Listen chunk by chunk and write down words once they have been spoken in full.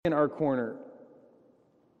in our corner.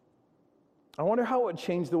 I wonder how it would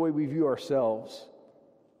change the way we view ourselves.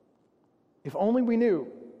 If only we knew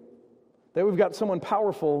that we've got someone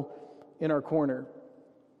powerful in our corner.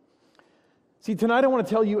 See, tonight I want to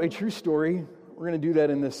tell you a true story. We're going to do that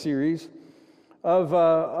in this series of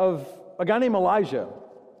a guy named Elijah.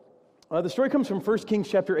 The story comes from 1 Kings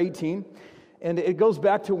chapter 18, and it goes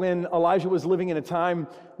back to when Elijah was living in a time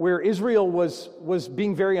where Israel was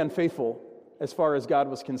being very unfaithful as far as God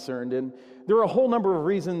was concerned. And there were a whole number of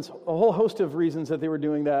reasons, a whole host of reasons that they were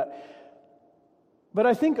doing that. But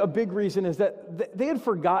I think a big reason is that they had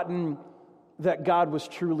forgotten that God was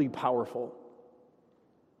truly powerful.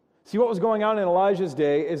 See, what was going on in Elijah's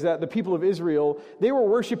day is that the people of Israel, they were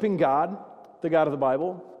worshiping God, the God of the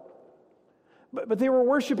Bible, but they were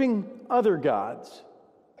worshiping other gods.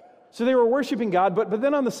 So they were worshiping God, but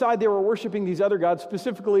then on the side they were worshiping these other gods.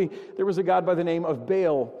 Specifically, there was a god by the name of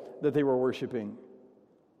Baal that they were worshiping.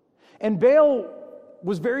 And Baal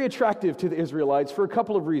was very attractive to the Israelites for a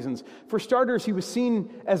couple of reasons. For starters, he was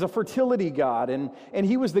seen as a fertility god, and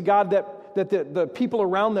he was the god that the people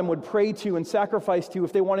around them would pray to and sacrifice to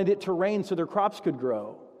if they wanted it to rain so their crops could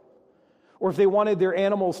grow, or if they wanted their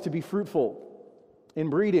animals to be fruitful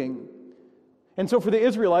in breeding. And so for the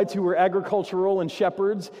Israelites, who were agricultural and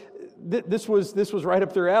shepherds, this was right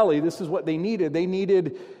up their alley. This is what they needed. They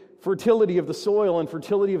needed fertility of the soil and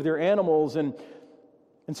fertility of their animals, and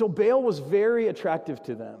so Baal was very attractive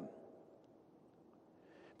to them.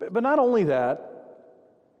 But not only that,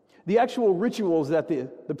 the actual rituals that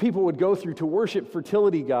the people would go through to worship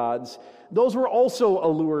fertility gods, those were also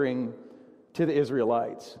alluring to the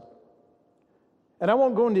Israelites. And I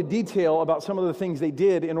won't go into detail about some of the things they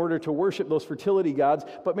did in order to worship those fertility gods,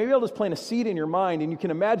 but maybe I'll just plant a seed in your mind, and you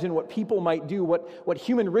can imagine what people might do, what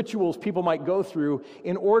human rituals people might go through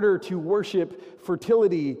in order to worship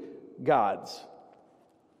fertility gods.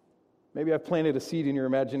 Maybe I've planted a seed in your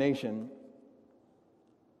imagination.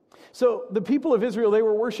 So the people of Israel, they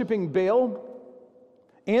were worshiping Baal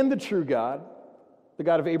and the true God, the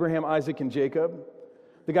God of Abraham, Isaac, and Jacob,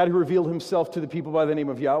 the God who revealed himself to the people by the name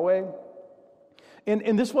of Yahweh.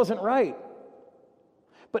 And this wasn't right.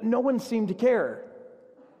 But no one seemed to care,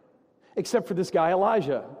 except for this guy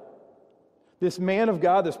Elijah, this man of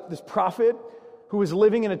God, this prophet who was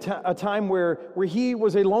living in a time where he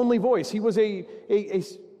was a lonely voice. He was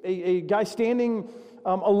a guy standing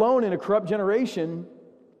alone in a corrupt generation,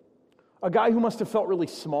 a guy who must have felt really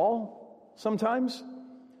small sometimes,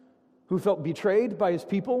 who felt betrayed by his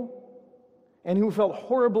people, and who felt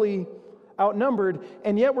horribly outnumbered.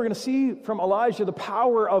 And yet we're going to see from Elijah the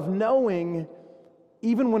power of knowing,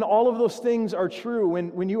 even when all of those things are true,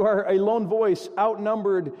 when you are a lone voice,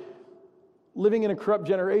 outnumbered, living in a corrupt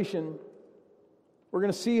generation, we're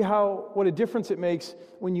going to see what a difference it makes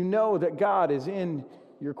when you know that God is in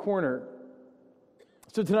your corner.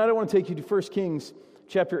 So tonight I want to take you to 1 Kings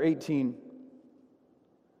chapter 18.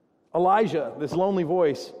 Elijah, this lonely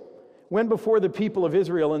voice, went before the people of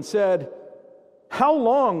Israel and said, "How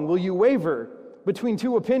long will you waver between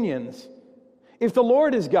two opinions? If the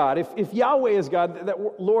Lord is God, if Yahweh is God,"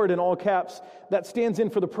 that Lord in all caps, that stands in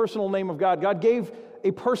for the personal name of God. God gave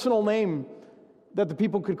a personal name that the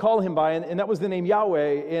people could call him by, and that was the name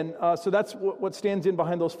Yahweh. And so that's what stands in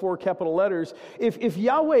behind those 4 capital letters. If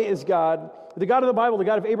Yahweh is God, the God of the Bible, the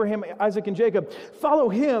God of Abraham, Isaac, and Jacob, follow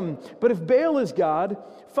him. But if Baal is God,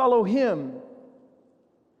 follow him.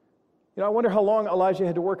 I wonder how long Elijah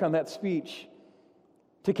had to work on that speech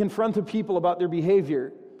to confront the people about their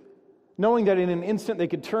behavior, knowing that in an instant they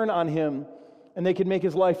could turn on him and they could make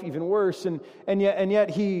his life even worse. And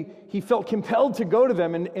yet he felt compelled to go to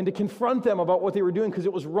them and to confront them about what they were doing because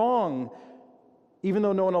it was wrong, even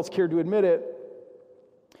though no one else cared to admit it.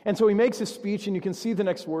 And so he makes his speech, and you can see the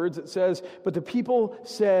next words. It says, "But the people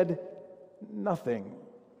said nothing."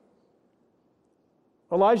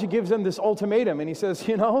 Elijah gives them this ultimatum, and he says,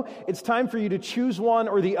 it's time for you to choose one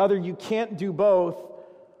or the other. You can't do both.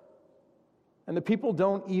 And the people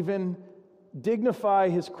don't even dignify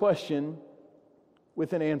his question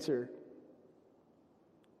with an answer.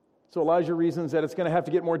 So Elijah reasons that it's going to have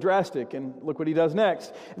to get more drastic, and look what he does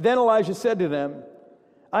next. Then Elijah said to them,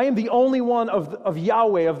 "I am the only one of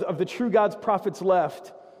Yahweh, of the true God's prophets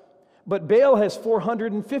left. But Baal has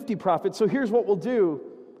 450 prophets, so here's what we'll do.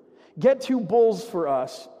 Get 2 bulls for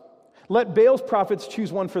us. Let Baal's prophets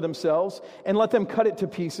choose one for themselves, and let them cut it to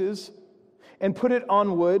pieces, and put it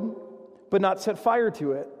on wood, but not set fire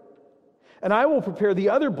to it. And I will prepare the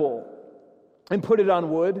other bull, and put it on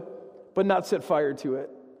wood, but not set fire to it.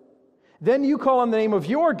 Then you call on the name of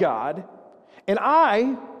your God, and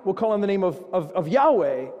I will call on the name of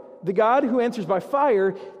Yahweh, the God who answers by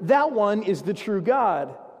fire. That one is the true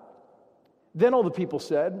God. Then all the people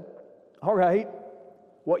said, "All right,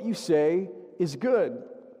 what you say is good.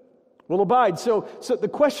 We'll abide." So the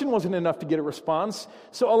question wasn't enough to get a response.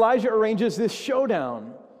 So Elijah arranges this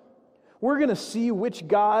showdown. We're going to see which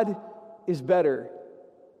God is better.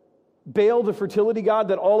 Baal, the fertility god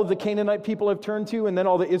that all of the Canaanite people have turned to, and then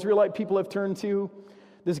all the Israelite people have turned to.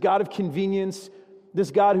 This God of convenience.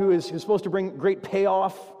 This God who is supposed to bring great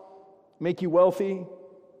payoff, make you wealthy.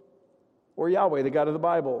 Or Yahweh, the God of the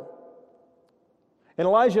Bible. And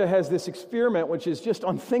Elijah has this experiment which is just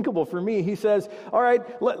unthinkable for me. He says, all right,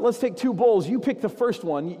 let's take two bulls. You pick the first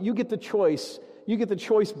one. You get the choice. You get the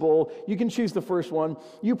choice bull. You can choose the first one.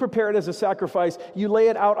 You prepare it as a sacrifice. You lay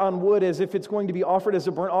it out on wood as if it's going to be offered as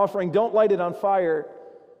a burnt offering. Don't light it on fire.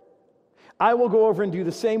 I will go over and do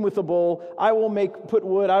the same with the bull. I will put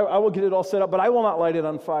wood. I will get it all set up, but I will not light it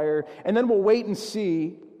on fire. And then we'll wait and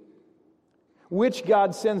see which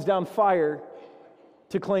God sends down fire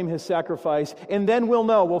to claim his sacrifice. And then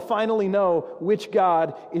we'll finally know which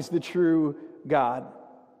God is the true God.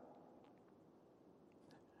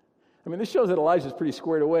 I mean, this shows that Elijah's pretty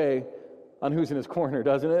squared away on who's in his corner,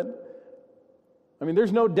 doesn't it? I mean,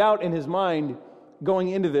 there's no doubt in his mind going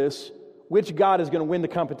into this which God is going to win the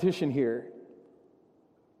competition here.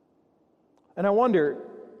 And I wonder,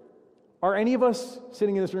 are any of us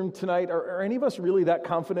sitting in this room tonight, are any of us really that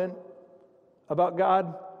confident about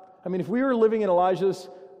God? I mean, if we were living in Elijah's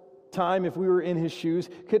time, if we were in his shoes,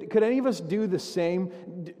 could any of us do the same?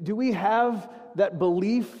 Do we have that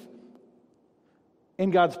belief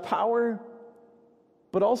in God's power,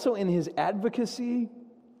 but also in his advocacy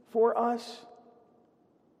for us?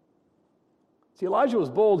 See, Elijah was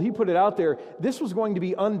bold. He put it out there. This was going to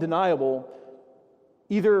be undeniable.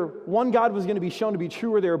 Either one God was going to be shown to be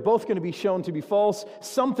true, or they were both going to be shown to be false.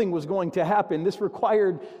 Something was going to happen. This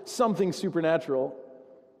required something supernatural.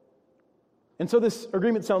 And so this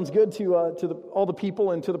agreement sounds good to all the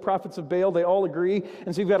people and to the prophets of Baal. They all agree.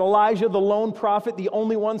 And so you've got Elijah, the lone prophet, the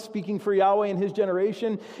only one speaking for Yahweh in his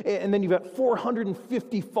generation. And then you've got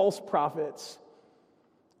 450 false prophets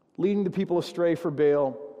leading the people astray for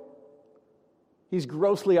Baal. He's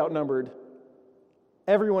grossly outnumbered.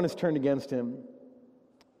 Everyone has turned against him.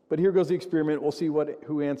 But here goes the experiment. We'll see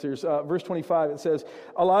who answers. Verse 25, it says,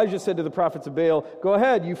 Elijah said to the prophets of Baal, "Go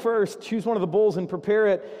ahead, you first. Choose one of the bulls and prepare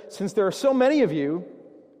it. Since there are so many of you,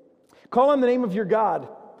 call on the name of your God,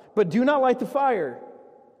 but do not light the fire."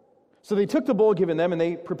 So they took the bull given them and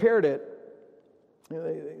they prepared it.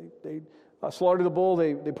 They slaughtered the bull.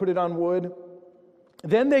 They put it on wood.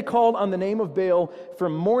 Then they called on the name of Baal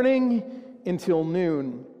from morning until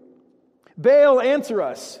noon. "Baal, answer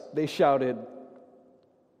us," they shouted.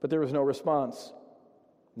 But there was no response.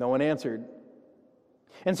 No one answered.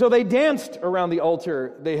 And so they danced around the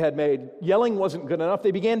altar they had made. Yelling wasn't good enough. They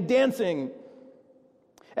began dancing.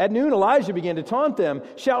 At noon, Elijah began to taunt them.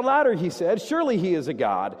 "Shout louder," he said. "Surely he is a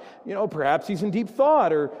god. Perhaps he's in deep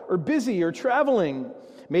thought or busy or traveling.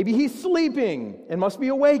 Maybe he's sleeping and must be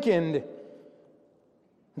awakened."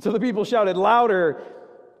 And so the people shouted louder.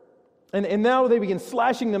 And now they began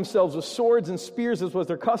slashing themselves with swords and spears, as was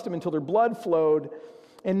their custom, until their blood flowed.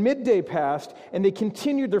 And midday passed, and they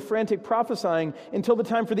continued their frantic prophesying until the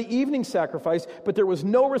time for the evening sacrifice, but there was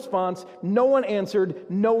no response, no one answered,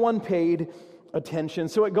 no one paid attention.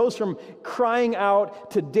 So it goes from crying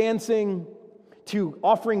out to dancing to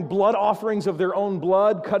offering blood offerings of their own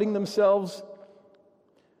blood, cutting themselves,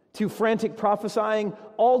 to frantic prophesying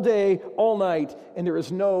all day, all night, and there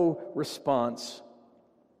is no response.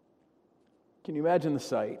 Can you imagine the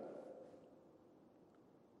sight?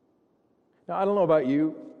 Now, I don't know about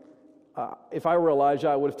you. If I were Elijah,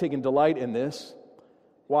 I would have taken delight in this,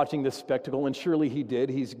 watching this spectacle, and surely he did.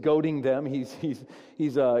 He's goading them.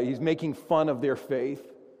 He's making fun of their faith.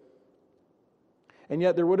 And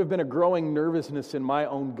yet there would have been a growing nervousness in my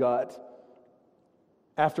own gut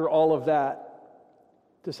after all of that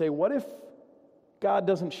to say, what if God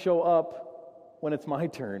doesn't show up when it's my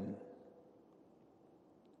turn?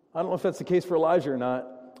 I don't know if that's the case for Elijah or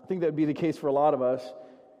not. I think that would be the case for a lot of us.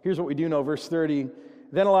 Here's what we do know, verse 30.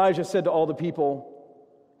 Then Elijah said to all the people,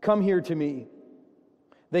 "Come here to me."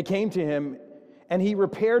 They came to him, and he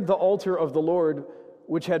repaired the altar of the Lord,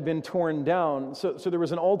 which had been torn down. So there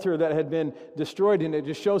was an altar that had been destroyed, and it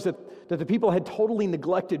just shows that the people had totally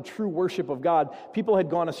neglected true worship of God. People had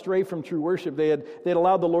gone astray from true worship. They had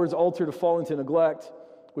allowed the Lord's altar to fall into neglect,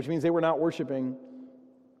 which means they were not worshiping.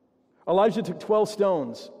 Elijah took 12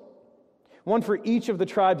 stones, one for each of the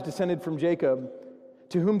tribes descended from Jacob,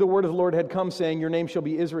 to whom the word of the Lord had come, saying, "Your name shall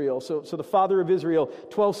be Israel." So the father of Israel,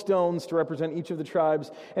 12 stones to represent each of the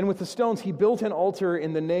tribes. And with the stones, he built an altar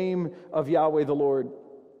in the name of Yahweh the Lord.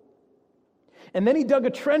 And then he dug a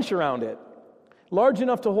trench around it. large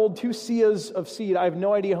enough to hold 2 seahs of seed. I have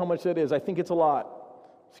no idea how much that is. I think it's a lot.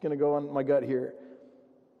 It's going to go on my gut here.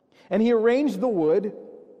 And he arranged the wood.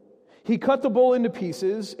 He cut the bull into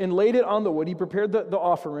pieces and laid it on the wood. He prepared the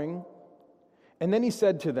offering. And then he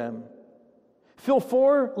said to them, "Fill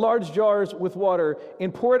 4 large jars with water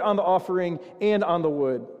and pour it on the offering and on the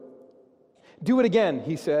wood." "Do it again,"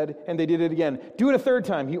 he said, and they did it again. "Do it a 3rd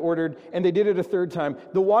time," he ordered, and they did it a 3rd time.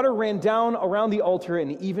 The water ran down around the altar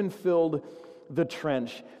and even filled the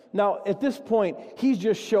trench. Now, at this point, he's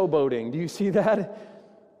just showboating. Do you see that?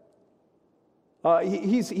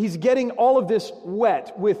 He's getting all of this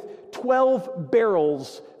wet with 12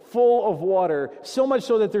 barrels full of water, so much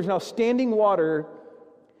so that there's now standing water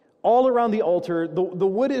all around the altar. The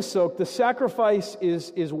wood is soaked. The sacrifice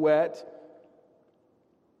is wet.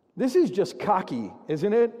 This is just cocky,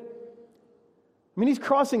 isn't it? I mean, he's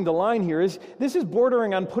crossing the line here. This is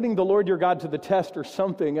bordering on putting the Lord your God to the test or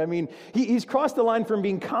something. I mean, he's crossed the line from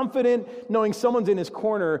being confident, knowing someone's in his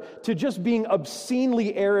corner, to just being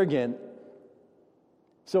obscenely arrogant.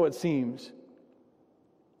 So it seems.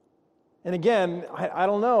 And again, I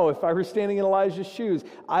don't know if I were standing in Elijah's shoes.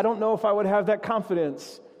 I don't know if I would have that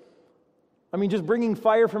confidence. I mean, just bringing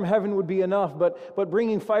fire from heaven would be enough, but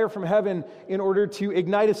bringing fire from heaven in order to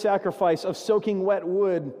ignite a sacrifice of soaking wet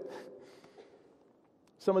wood,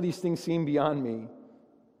 some of these things seem beyond me.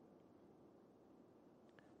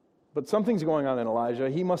 But something's going on in Elijah.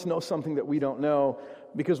 He must know something that we don't know,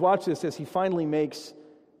 because watch this as he finally makes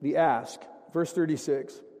the ask. Verse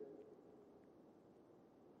 36.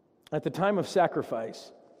 At the time of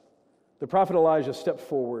sacrifice, the prophet Elijah stepped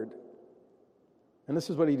forward, and this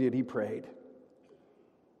is what he did. He prayed.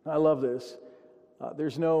 I love this.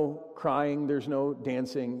 There's no crying, there's no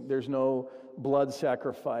dancing, there's no blood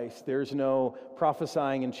sacrifice, there's no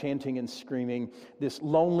prophesying and chanting and screaming. This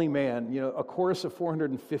lonely man, a chorus of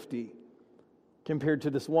 450 compared to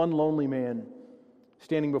this one lonely man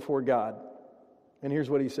standing before God. And here's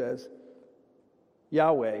what he says.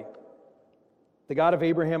 "Yahweh, the God of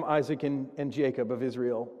Abraham, Isaac, and Jacob of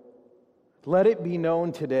Israel, let it be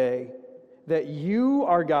known today that you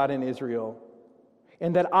are God in Israel,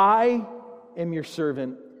 and that I am your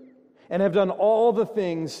servant, and have done all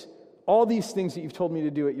these things that you've told me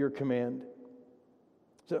to do at your command.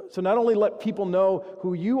 So not only let people know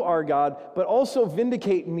who you are, God, but also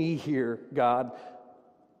vindicate me here, God,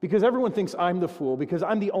 because everyone thinks I'm the fool, because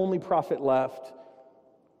I'm the only prophet left.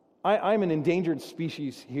 I'm an endangered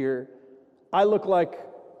species here. I look like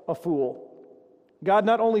a fool. God,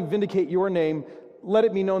 not only vindicate your name, let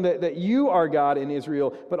it be known that you are God in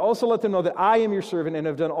Israel, but also let them know that I am your servant and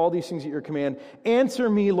have done all these things at your command. Answer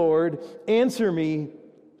me, Lord, answer me,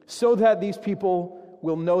 so that these people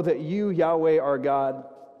will know that you, Yahweh, are God,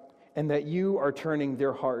 and that you are turning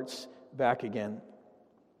their hearts back again."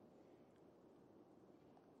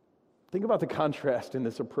 Think about the contrast in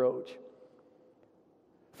this approach.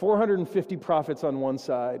 450 prophets on one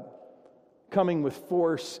side, coming with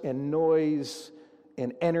force and noise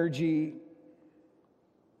and energy,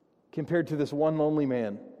 compared to this one lonely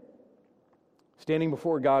man standing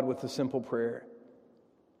before God with a simple prayer.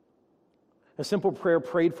 A simple prayer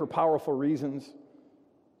prayed for powerful reasons,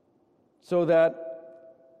 so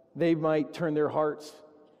that they might turn their hearts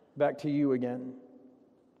back to you again.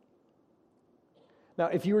 Now,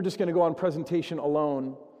 if you were just going to go on presentation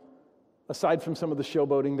alone, aside from some of the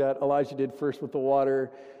showboating that Elijah did first with the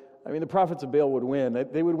water, I mean, the prophets of Baal would win.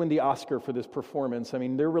 They would win the Oscar for this performance. I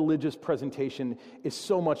mean, their religious presentation is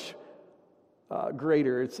so much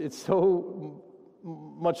greater. It's so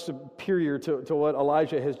much superior to what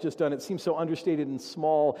Elijah has just done. It seems so understated and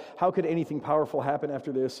small. How could anything powerful happen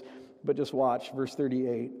after this? But just watch, verse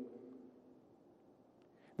 38.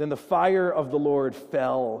 "Then the fire of the Lord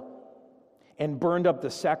fell and burned up the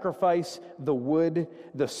sacrifice, the wood,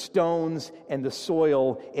 the stones, and the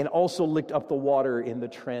soil, and also licked up the water in the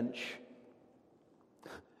trench."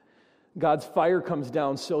 God's fire comes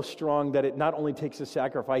down so strong that it not only takes the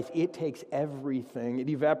sacrifice, it takes everything. It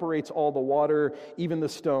evaporates all the water, even the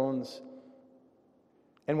stones.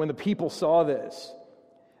 And when the people saw this,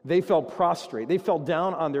 they fell prostrate. They fell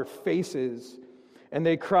down on their faces, and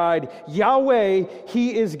they cried, "Yahweh,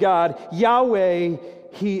 He is God. Yahweh,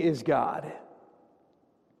 He is God."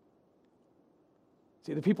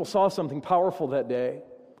 See, the people saw something powerful that day.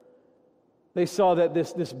 They saw that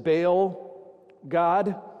this Baal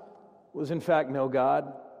God was in fact no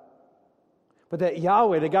God, but that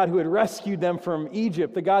Yahweh, the God who had rescued them from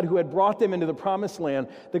Egypt, the God who had brought them into the promised land,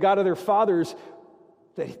 the God of their fathers,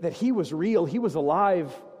 that He was real, He was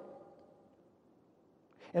alive.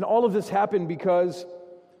 And all of this happened because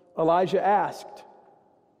Elijah asked.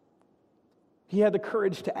 He had the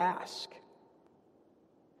courage to ask.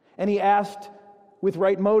 And he asked with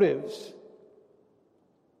right motives.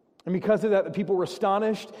 And because of that, the people were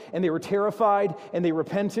astonished, and they were terrified, and they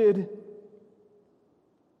repented.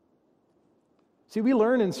 See, we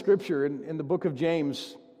learn in Scripture, in the book of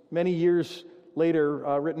James, many years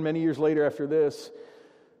later, written many years later after this,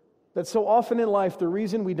 that so often in life, the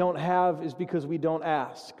reason we don't have is because we don't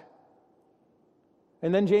ask.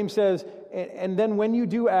 And then James says, and then when you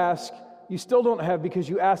do ask, you still don't have because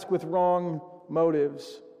you ask with wrong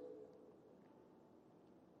motives.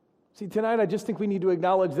 See, tonight I just think we need to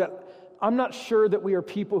acknowledge that I'm not sure that we are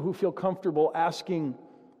people who feel comfortable asking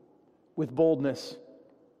with boldness.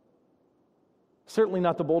 Certainly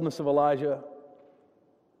not the boldness of Elijah.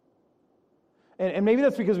 And maybe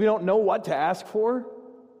that's because we don't know what to ask for.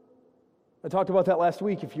 I talked about that last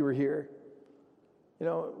week if you were here. You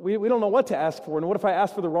know, we don't know what to ask for. And what if I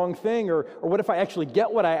ask for the wrong thing? Or what if I actually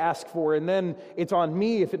get what I ask for and then it's on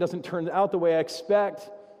me if it doesn't turn out the way I expect?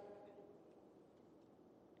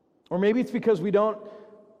 Or maybe it's because we don't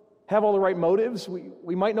have all the right motives.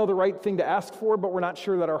 We might know the right thing to ask for, but we're not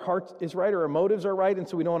sure that our heart is right or our motives are right, and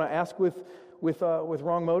so we don't want to ask with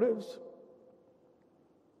wrong motives.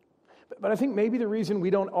 But I think maybe the reason we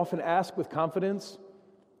don't often ask with confidence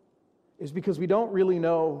is because we don't really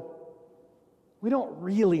know. We don't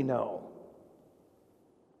really know.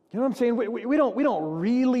 You know what I'm saying? We don't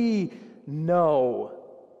really know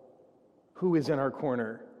who is in our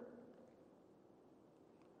corner.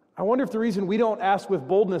 I wonder if the reason we don't ask with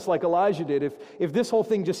boldness like Elijah did, if this whole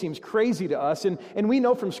thing just seems crazy to us, and we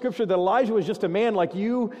know from Scripture that Elijah was just a man like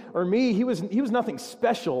you or me. He was nothing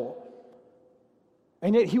special.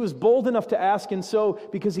 And yet he was bold enough to ask, and so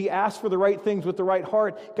because he asked for the right things with the right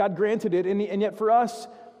heart, God granted it. And yet for us,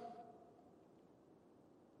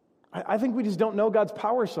 I think we just don't know God's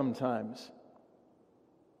power sometimes.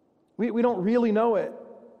 We don't really know it.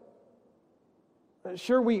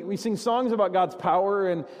 Sure, we sing songs about God's power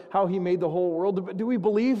and how He made the whole world, but do we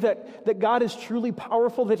believe that God is truly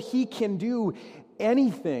powerful, that He can do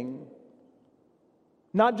anything?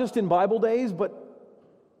 Not just in Bible days, but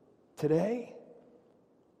today?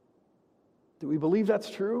 Do we believe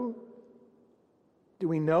that's true? Do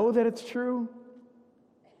we know that it's true?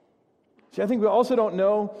 See, I think we also don't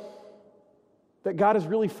know that God is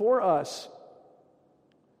really for us.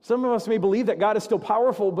 Some of us may believe that God is still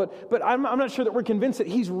powerful, but I'm not sure that we're convinced that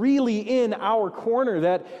He's really in our corner,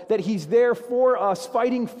 that He's there for us,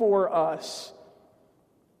 fighting for us.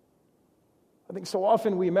 I think so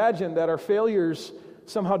often we imagine that our failures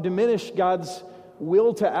somehow diminish God's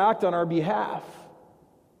will to act on our behalf.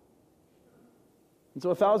 And so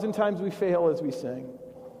 1,000 times we fail as we sing.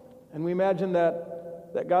 And we imagine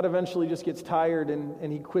that God eventually just gets tired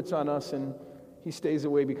and He quits on us and He stays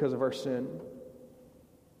away because of our sin.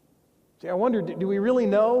 See, I wonder, do we really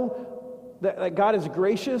know that God is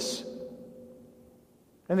gracious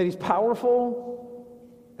and that He's powerful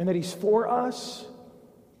and that He's for us?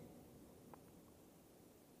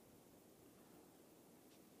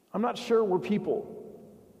 I'm not sure we're people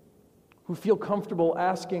who feel comfortable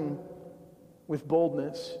asking with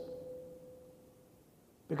boldness,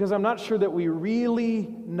 because I'm not sure that we really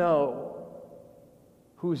know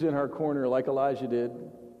who's in our corner like Elijah did.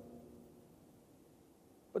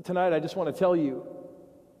 But tonight I just want to tell you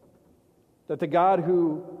that the God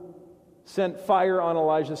who sent fire on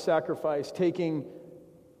Elijah's sacrifice, taking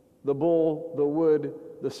the bull, the wood,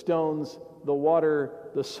 the stones, the water,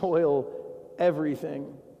 the soil,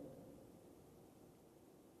 everything,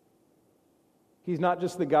 He's not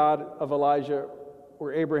just the God of Elijah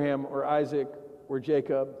or Abraham or Isaac or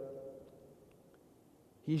Jacob.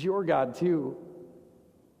 He's your God too.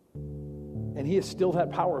 And He is still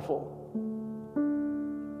that powerful.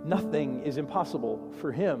 Nothing is impossible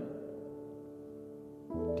for Him.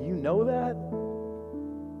 Do you know that?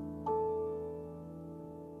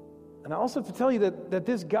 And I also have to tell you that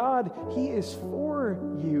this God, He is for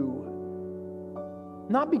you.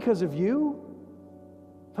 Not because of you,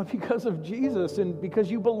 but because of Jesus, and because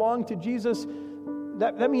you belong to Jesus.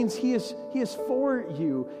 That means He is for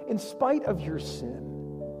you in spite of your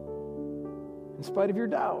sin, in spite of your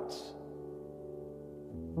doubts,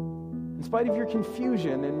 in spite of your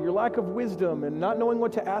confusion and your lack of wisdom and not knowing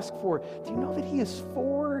what to ask for. Do you know that He is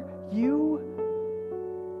for you?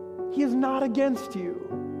 He is not against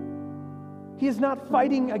you. He is not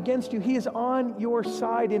fighting against you. He is on your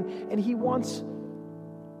side, and He wants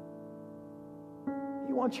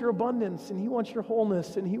your abundance, and He wants your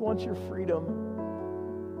wholeness, and He wants your freedom.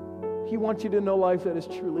 He wants you to know life that is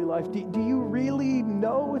truly life. Do you really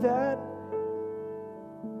know that?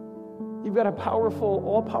 You've got a powerful,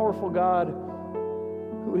 all-powerful God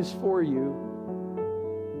who is for you.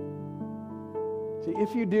 See,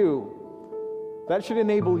 if you do, that should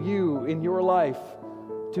enable you in your life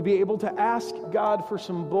to be able to ask God for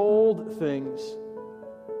some bold things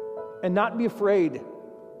and not be afraid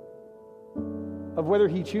of whether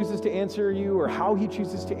He chooses to answer you or how He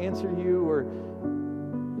chooses to answer you. Or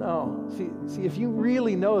no, see, if you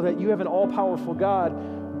really know that you have an all-powerful God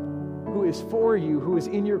who is for you, who is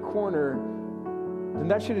in your corner, then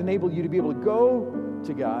that should enable you to be able to go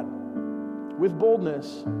to God with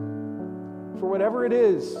boldness for whatever it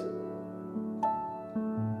is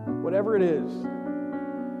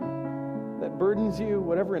that burdens you,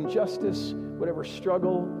 whatever injustice, whatever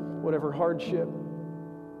struggle, whatever hardship,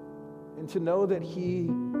 and to know that He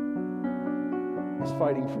is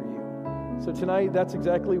fighting for you. So tonight, that's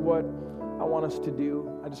exactly what I want us to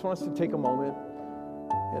do. I just want us to take a moment,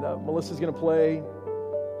 and Melissa's going to play,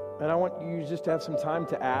 and I want you just to have some time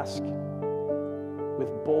to ask with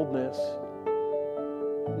boldness,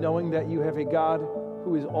 knowing that you have a God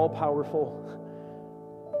who is all-powerful,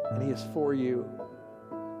 and He is for you.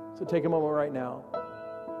 So take a moment right now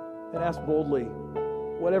and ask boldly,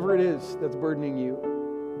 whatever it is that's burdening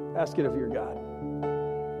you, ask it of your God.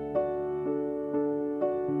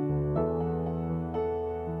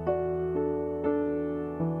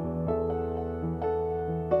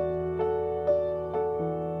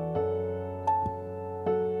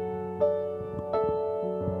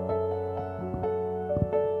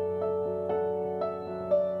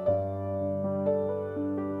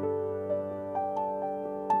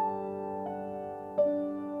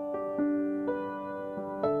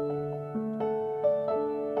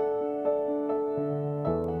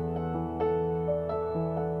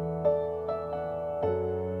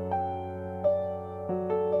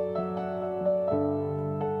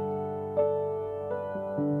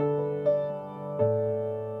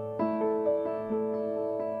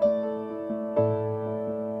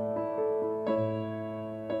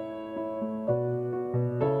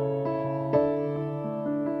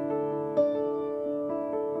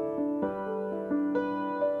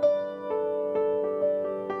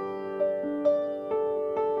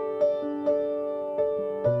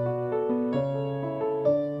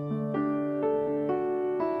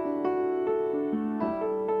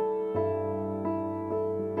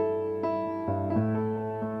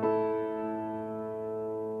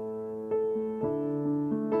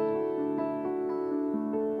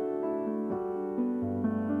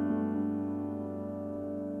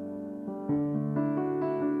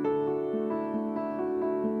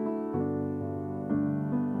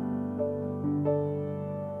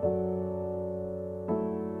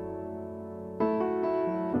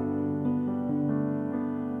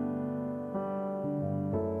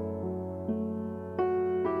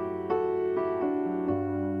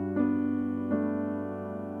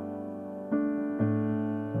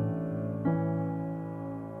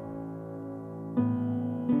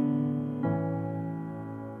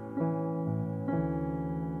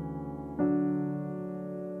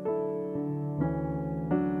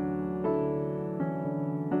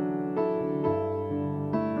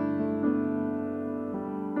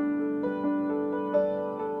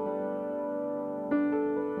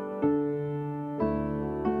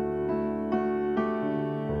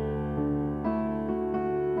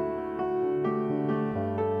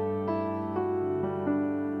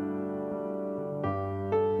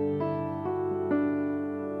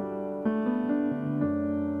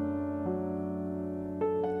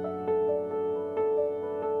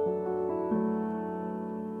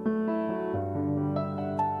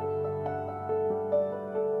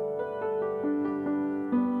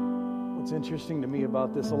 What's interesting to me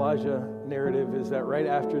about this Elijah narrative is that right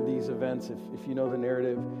after these events, if you know the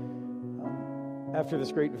narrative, after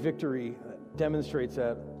this great victory demonstrates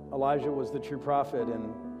that Elijah was the true prophet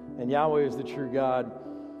and Yahweh is the true God,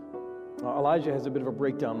 Elijah has a bit of a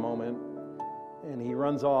breakdown moment, and he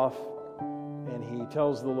runs off and he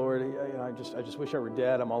tells the Lord, I just wish I were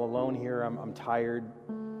dead. I'm all alone here. I'm tired.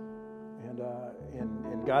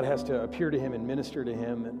 And God has to appear to him and minister to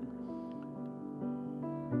him. And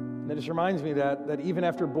it just reminds me that even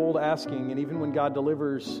after bold asking, and even when God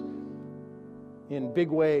delivers in big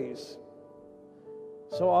ways,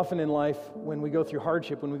 so often in life, when we go through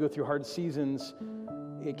hardship, when we go through hard seasons,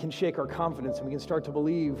 it can shake our confidence, and we can start to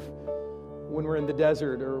believe when we're in the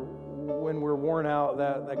desert or when we're worn out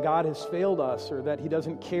that God has failed us, or that He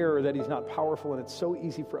doesn't care, or that He's not powerful, and it's so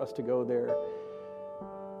easy for us to go there.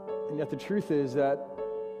 And yet the truth is that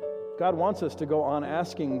God wants us to go on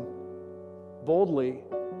asking boldly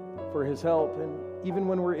for His help, and even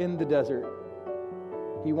when we're in the desert,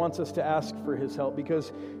 He wants us to ask for His help,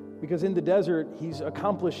 because in the desert, He's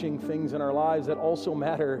accomplishing things in our lives that also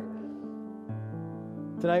matter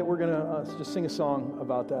Tonight we're going to just sing a song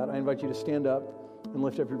about that. I invite you to stand up and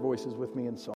lift up your voices with me in song.